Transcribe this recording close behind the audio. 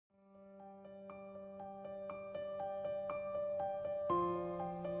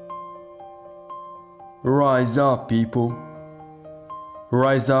Rise up, people.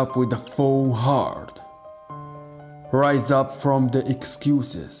 Rise up with a full heart. Rise up from the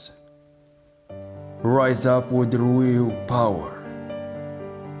excuses. Rise up with the real power.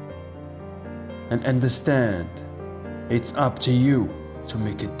 And understand, it's up to you to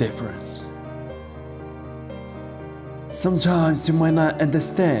make a difference. Sometimes you might not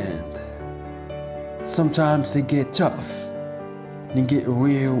understand. Sometimes it get tough. It get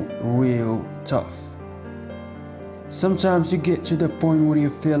real tough. Sometimes you get to the point where you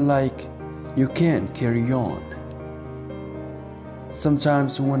feel like you can't carry on.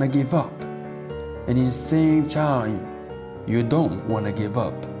 Sometimes you want to give up, and at the same time, you don't want to give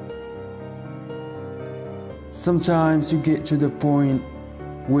up. Sometimes you get to the point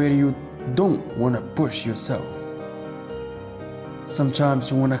where you don't want to push yourself. Sometimes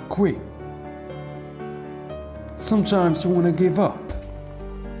you want to quit. Sometimes you want to give up.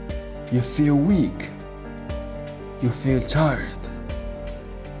 You feel weak. You feel tired.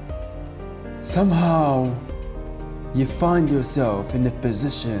 Somehow, you find yourself in a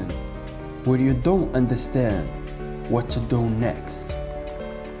position where you don't understand what to do next.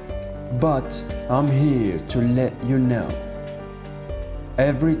 But I'm here to let you know,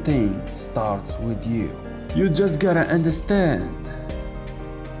 everything starts with you. You just gotta understand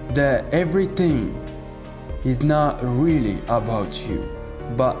that everything is not really about you,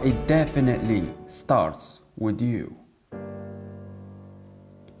 but it definitely starts with you.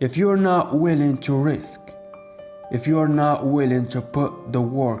 If you're not willing to risk, if you're not willing to put the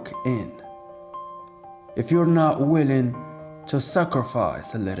work in, if you're not willing to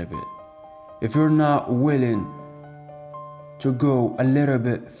sacrifice a little bit, if you're not willing to go a little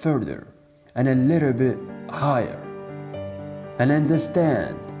bit further and a little bit higher, and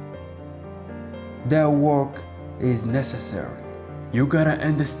understand that work is necessary. You gotta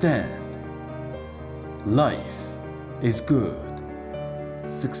understand, life is good.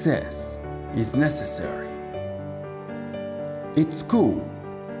 Success is necessary. It's cool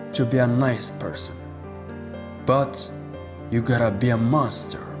to be a nice person, but you gotta be a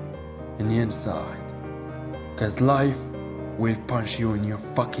monster in the inside, cause life will punch you in your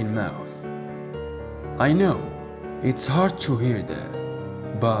fucking mouth. I know it's hard to hear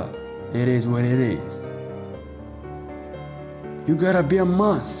that, but it is what it is. You gotta be a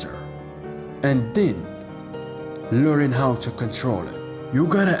monster and then learn how to control it. You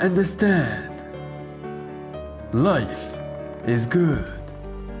gotta understand, life is good.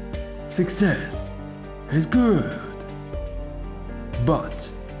 Success is good.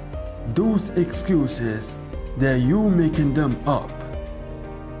 But those excuses that you making them up,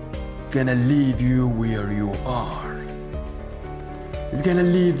 it's gonna leave you where you are. It's gonna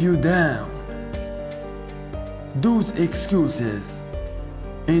leave you down. Those excuses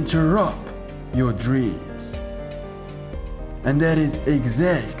interrupt your dreams. And that is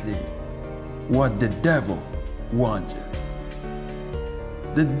exactly what the devil wanted.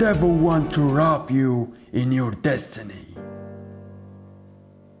 The devil wants to rob you in your destiny.